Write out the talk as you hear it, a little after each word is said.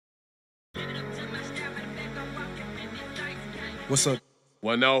What's up?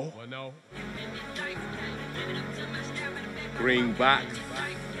 1-0. Green box.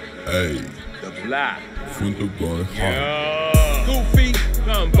 Hey, The block. fundo going hard. Yeah. Goofy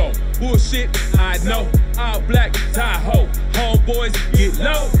combo. Bullshit, I know. All black tie-ho. Homeboys get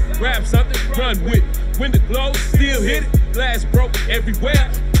low. Grab something, run with it. When the glow still hit it. Glass broke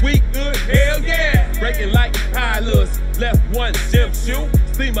everywhere. We good, hell yeah. Breaking like pilots. Left one gym shoe.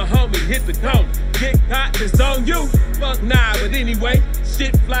 See my homie hit the corner. Get caught, it's on you. Fuck nah, but anyway.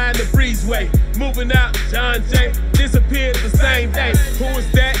 Shit flying the breezeway. Moving out, John Jay. Disappeared the same day. Who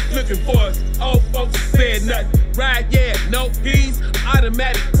is that looking for us? Old folks said nothing. Ride, yeah, no keys.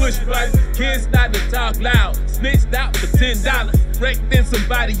 Automatic push button. Kids start to talk loud. Snitched out for $10. Wrecked in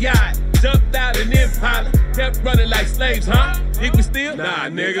somebody's yard. Jumped out an Impala. Kept running like slaves, huh? Think we still? Nah,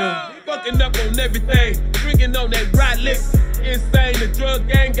 nigga. Fucking up on everything. Drinking on that rot lick. Insane, the drug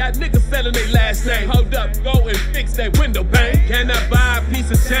gang got niggas selling their last name. Hold up, go and fix that window pane. Can I buy a piece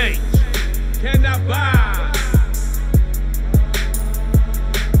of change? Can I buy?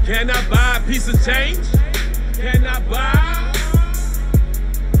 Can I buy a piece of change? Can I buy?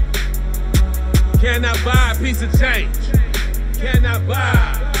 Can I buy a piece of change? Can I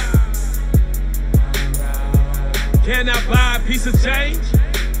buy? Can I buy a piece of change?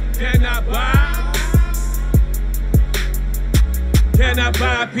 Can I buy? Can I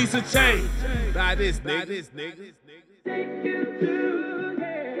buy a piece of change? Buy this, nigga. Take you to,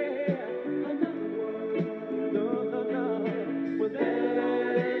 yeah, another world.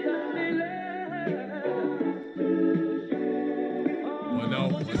 No,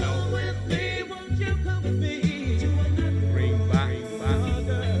 where there's only love to share. Won't you come with me? Won't you come with me to another Green box. world?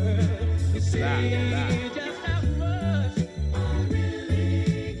 You see, just how much I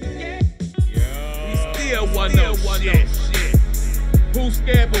really care. We still want no shit. Who's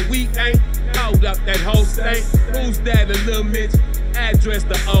scared but we ain't? Hold up that whole state. Who's that, a little Mitch? Address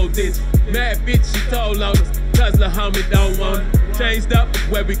the old ditch. Mad bitch, she told on us, cause the homie don't want it. Changed up,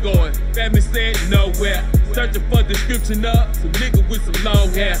 where we going? Family said nowhere. Searching for description of some nigga with some long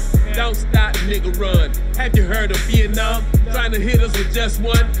hair. Don't stop, nigga, run. Have you heard of Vietnam? Trying to hit us with just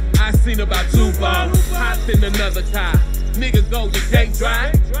one. I seen about 2 bombs. Hopped in another car. Niggas go, you can't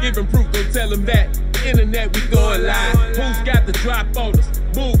drive. Giving proof, don't tell them that. Internet, we going live. Who's got the drop on us?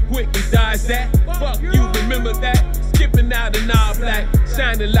 Move quick and dodge that. Fuck you, remember that? Skipping out in all black,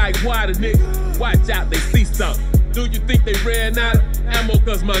 shining like water, nigga. Watch out, they see something. Do you think they ran out of ammo?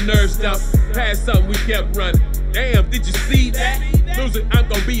 Cause my nerves jumped. Past something, we kept running. Damn, did you see that? Losing, I'm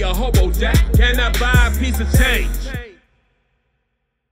gonna be a hobo jack. Can I buy a piece of change?